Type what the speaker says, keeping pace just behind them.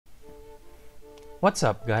What's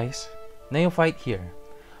up guys? Neophyte here.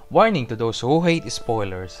 Warning to those who hate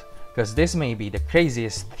spoilers, cause this may be the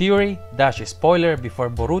craziest theory-spoiler before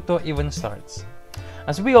Boruto even starts.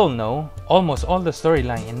 As we all know, almost all the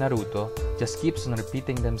storyline in Naruto just keeps on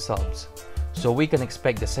repeating themselves, so we can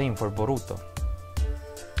expect the same for Boruto.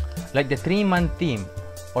 Like the 3-man team,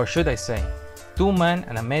 or should I say, 2-man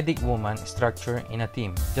and a medic woman structure in a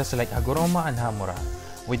team, just like Hagoromo and Hamura,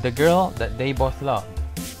 with the girl that they both loved.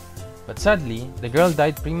 But sadly, the girl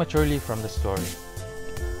died prematurely from the story.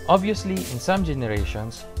 Obviously, in some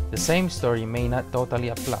generations, the same story may not totally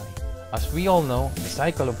apply. As we all know, the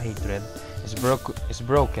cycle of hatred is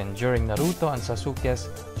broken during Naruto and Sasuke's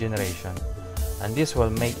generation, and this will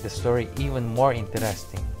make the story even more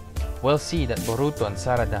interesting. We'll see that Boruto and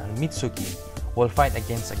Sarada and Mitsuki will fight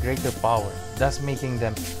against a greater power, thus making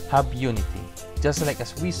them have unity, just like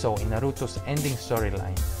as we saw in Naruto's ending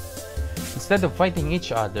storyline. Instead of fighting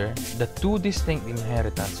each other, the two distinct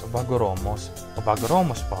inheritance of Hagoromo's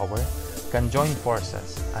power can join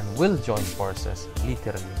forces, and will join forces,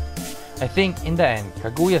 literally. I think in the end,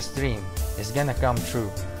 Kaguya's dream is gonna come true,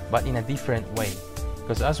 but in a different way.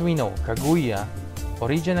 Because as we know, Kaguya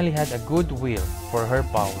originally had a good will for her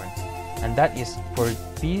power, and that is for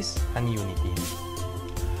peace and unity.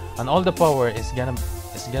 And all the power is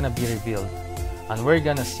gonna be revealed, and we're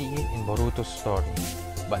gonna see it in Boruto's story,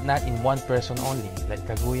 but not in one person only, like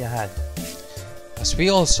Kaguya had. As we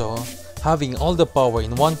also, having all the power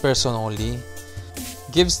in one person only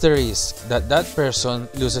gives the risk that that person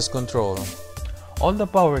loses control. All the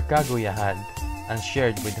power Kaguya had and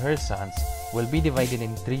shared with her sons will be divided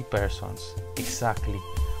in 3 persons, exactly,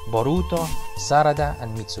 Boruto, Sarada,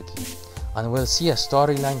 and Mitsuki, and we'll see a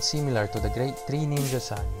storyline similar to the Great 3 Ninja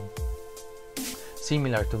Sanin,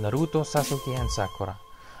 similar to Naruto, Sasuke, and Sakura.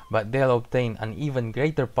 But they'll obtain an even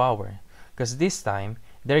greater power, because this time,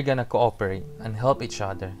 they're gonna cooperate and help each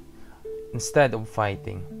other. Instead of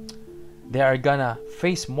fighting, they are gonna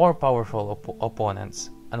face more powerful opponents,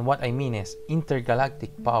 and what I mean is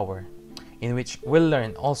intergalactic power, in which we'll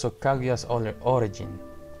learn also Kaguya's origin.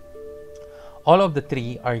 All of the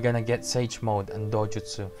 3 are gonna get Sage Mode and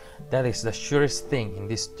Dojutsu. That is the surest thing in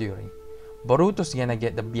this theory. Boruto's gonna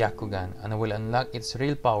get the Byakugan and will unlock its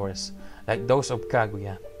real powers like those of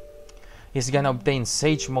Kaguya. He's gonna obtain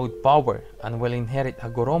Sage Mode power and will inherit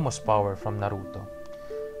Hagoromo's power from Naruto.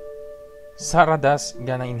 Sarada's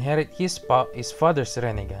gonna inherit his father's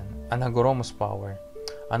Rinnegan and Hagoromo's power,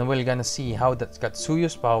 and we're gonna see how that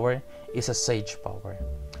Katsuyu's power is a Sage power.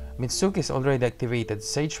 Mitsuki's already activated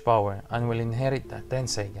Sage power and will inherit the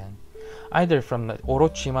Tenseigan, either from the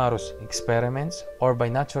Orochimaru's experiments or by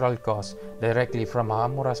natural cause directly from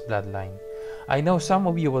Hamura's bloodline. I know some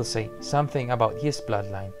of you will say something about his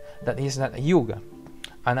bloodline, that he's not a Hyuga,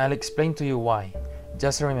 and I'll explain to you why.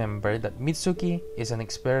 Just remember that Mitsuki is an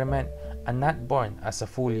experiment and not born as a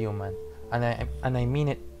full human, and I mean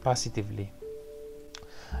it positively.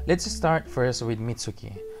 Let's start first with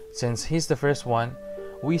Mitsuki, since he's the first one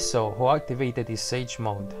we saw who activated his Sage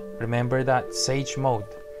Mode. Remember that Sage Mode,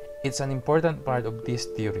 it's an important part of this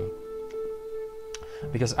theory,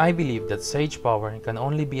 because I believe that Sage power can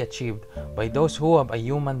only be achieved by those who have a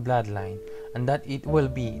human bloodline, and that it will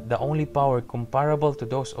be the only power comparable to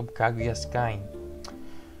those of Kaguya's kind,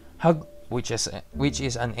 which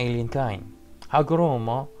is an alien kind.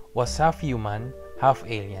 Hagoromo was half human, half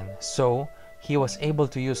alien, so he was able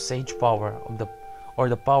to use Sage power or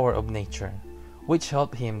the power of nature, which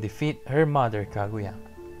helped him defeat her mother Kaguya.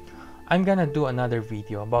 I'm gonna do another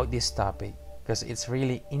video about this topic because it's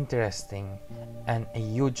really interesting and a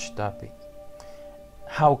huge topic.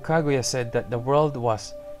 How Kaguya said that the world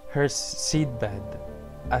was her seedbed,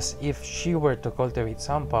 as if she were to cultivate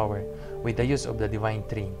some power with the use of the Divine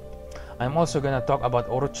Tree. I'm also gonna talk about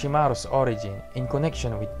Orochimaru's origin in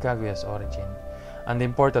connection with Kaguya's origin, and the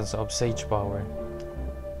importance of Sage power.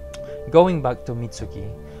 Going back to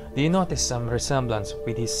Mitsuki, do you notice some resemblance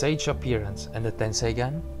with his Sage appearance and the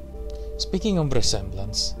Tenseigan? Speaking of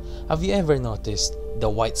resemblance, have you ever noticed the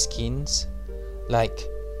white skins? Like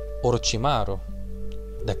Orochimaru,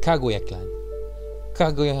 the Kaguya clan,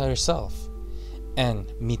 Kaguya herself, and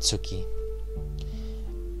Mitsuki.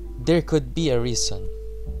 There could be a reason.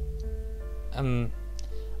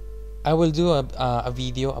 I will do a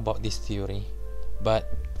video about this theory,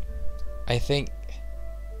 but I think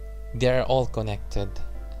they're all connected.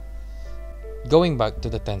 Going back to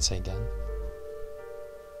the Tenseigan,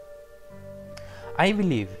 I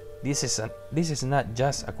believe this is not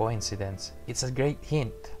just a coincidence, it's a great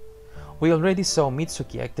hint. We already saw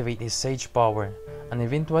Mitsuki activate his Sage power, and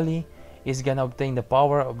eventually is gonna obtain the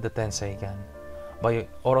power of the Tenseigan by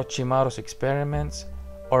Orochimaru's experiments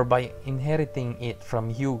or by inheriting it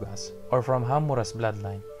from Hyuga's or from Hamura's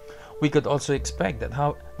bloodline. We could also expect that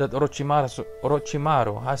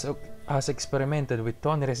Orochimaru has experimented with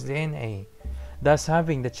Tonri's DNA, thus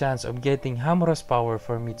having the chance of getting Hamura's power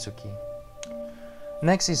for Mitsuki.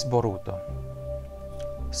 Next is Boruto.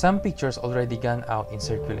 Some pictures already gone out in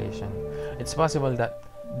circulation. It's possible that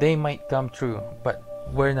they might come true, but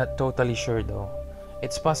we're not totally sure though.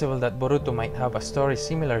 It's possible that Boruto might have a story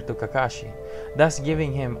similar to Kakashi, thus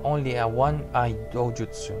giving him only a one-eyed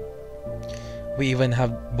dojutsu. We even have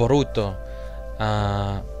Boruto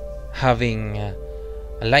having a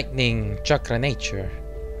lightning chakra nature.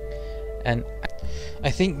 And I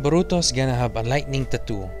think Boruto's gonna have a lightning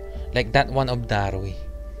tattoo, like that one of Darui.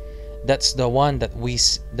 That's the one that we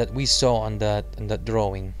saw on that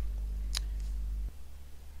drawing.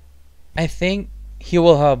 I think he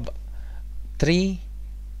will have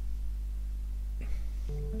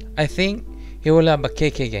I think he will have a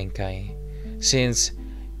Kekkei Genkai, since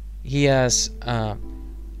he has 3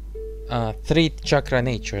 chakra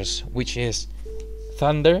natures, which is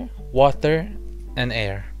thunder, water, and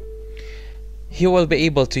air. He will be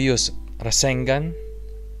able to use Rasengan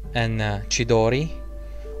and Chidori,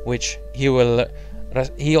 which he already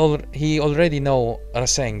know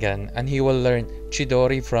Rasengan, and he will learn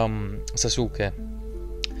Chidori from Sasuke,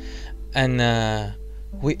 and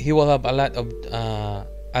he will have a lot of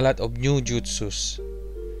new jutsus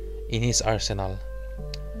in his arsenal.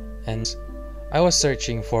 And I was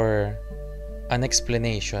searching for an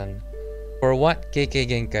explanation for what Kekkei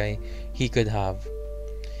Genkai he could have.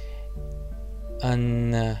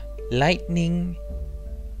 And lightning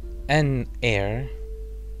and air,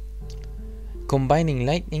 combining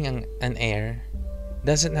lightning and air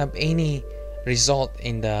doesn't have any result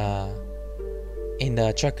in the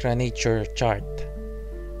chakra nature chart.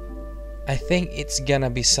 I think it's gonna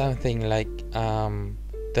be something like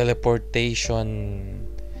teleportation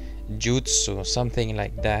jutsu, something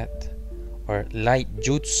like that, or light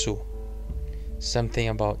jutsu, something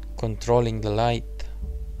about controlling the light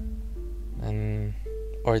and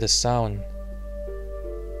or the sound.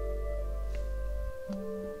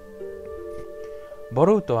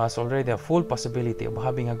 Boruto has already a full possibility of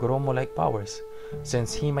having a Goromo-like powers,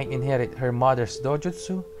 since he might inherit her mother's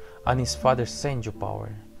dojutsu and his father's senju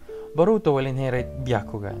power. Boruto will inherit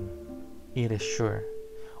Byakugan. It is sure.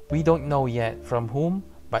 We don't know yet from whom,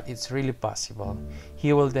 but it's really possible.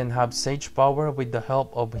 He will then have sage power with the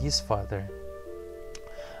help of his father.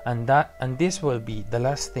 And this will be the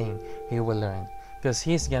last thing he will learn, because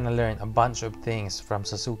he's gonna learn a bunch of things from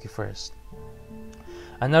Sasuke first.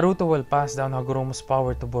 And Naruto will pass down Hagoromo's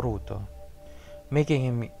power to Boruto,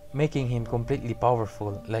 making him completely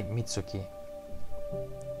powerful like Mitsuki.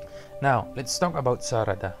 Now, let's talk about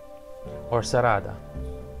Sarada, or Sarada.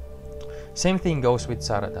 Same thing goes with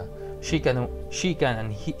Sarada. She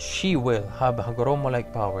will have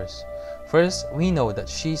Hagoromo-like powers. First, we know that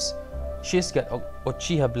she's got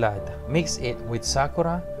Uchiha blood. Mix it with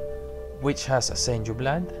Sakura, which has a Senju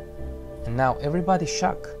blood. And now everybody's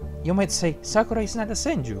shocked. You might say, Sakura is not a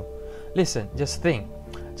Senju. Listen, just think.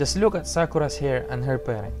 Just look at Sakura's hair and her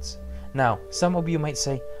parents. Now, some of you might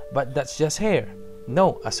say, but that's just hair.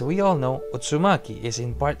 No, as we all know, Utsumaki is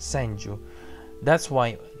in part Senju. That's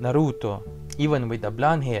why Naruto, even with the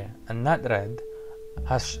blonde hair and not red,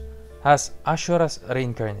 has Ashura's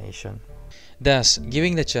reincarnation, thus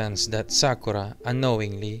giving the chance that Sakura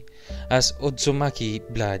unknowingly has Utsumaki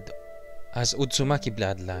bloodline,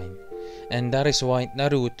 and that is why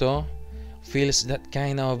Naruto feels that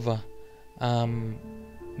kind of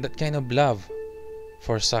love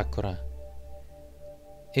for Sakura,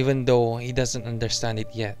 even though he doesn't understand it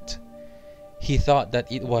yet. He thought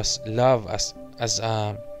that it was love as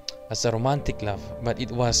a romantic love, but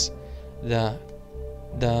it was the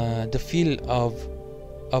feel of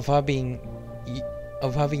having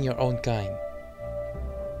your own kind.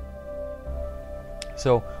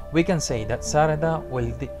 So we can say that Sarada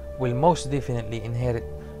will most definitely inherit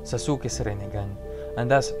Sasuke's Rinnegan, and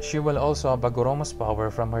thus she will also have Hagoromo's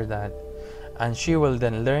power from her dad, and she will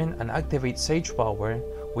then learn and activate Sage power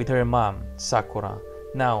with her mom, Sakura.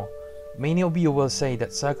 Now, many of you will say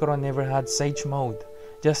that Sakura never had Sage mode.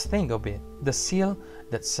 Just think of it. The seal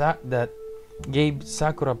that gave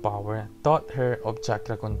Sakura power taught her of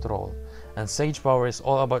chakra control, and Sage power is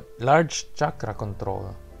all about large chakra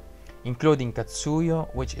control, including Katsuyo,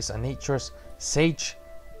 which is a nature's sage,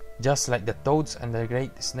 just like the toads and the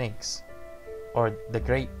great snakes, or the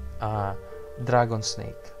great dragon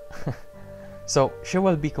snake. So she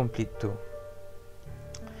will be complete too.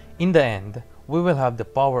 In the end, we will have the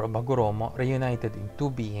power of Hagoromo reunited in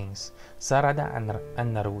two beings, Sarada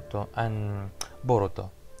and Naruto and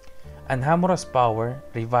Boruto. and Hamura's power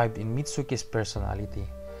revived in Mitsuki's personality,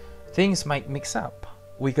 things might mix up.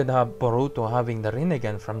 We could have Boruto having the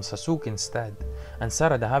Rinnegan from Sasuke instead, and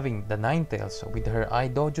Sarada having the Nine Tails with her Eye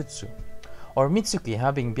Dojutsu, or Mitsuki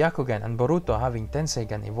having Byakugan and Boruto having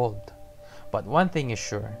Tenseigan evolved. But one thing is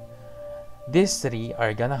sure, these three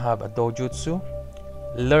are gonna have a Dojutsu,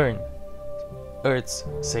 learn Earth's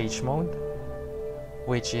Sage Mode,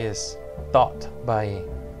 which is taught by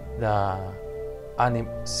the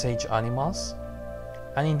Sage animals,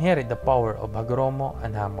 and inherit the power of Hagoromo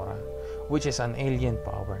and Hamura, which is an alien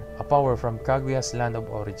power, a power from Kaguya's land of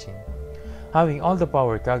origin. Having all the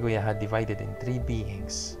power Kaguya had divided in three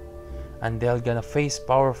beings, and they're gonna face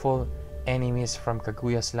powerful enemies from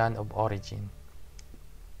Kaguya's land of origin.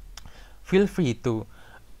 Feel free to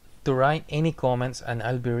write any comments, and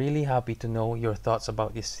I'll be really happy to know your thoughts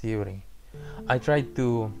about this theory. I tried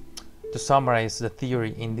to summarize the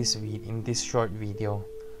theory in this short video.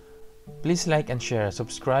 Please like and share,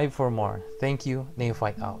 subscribe for more. Thank you,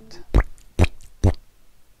 Neophyte out.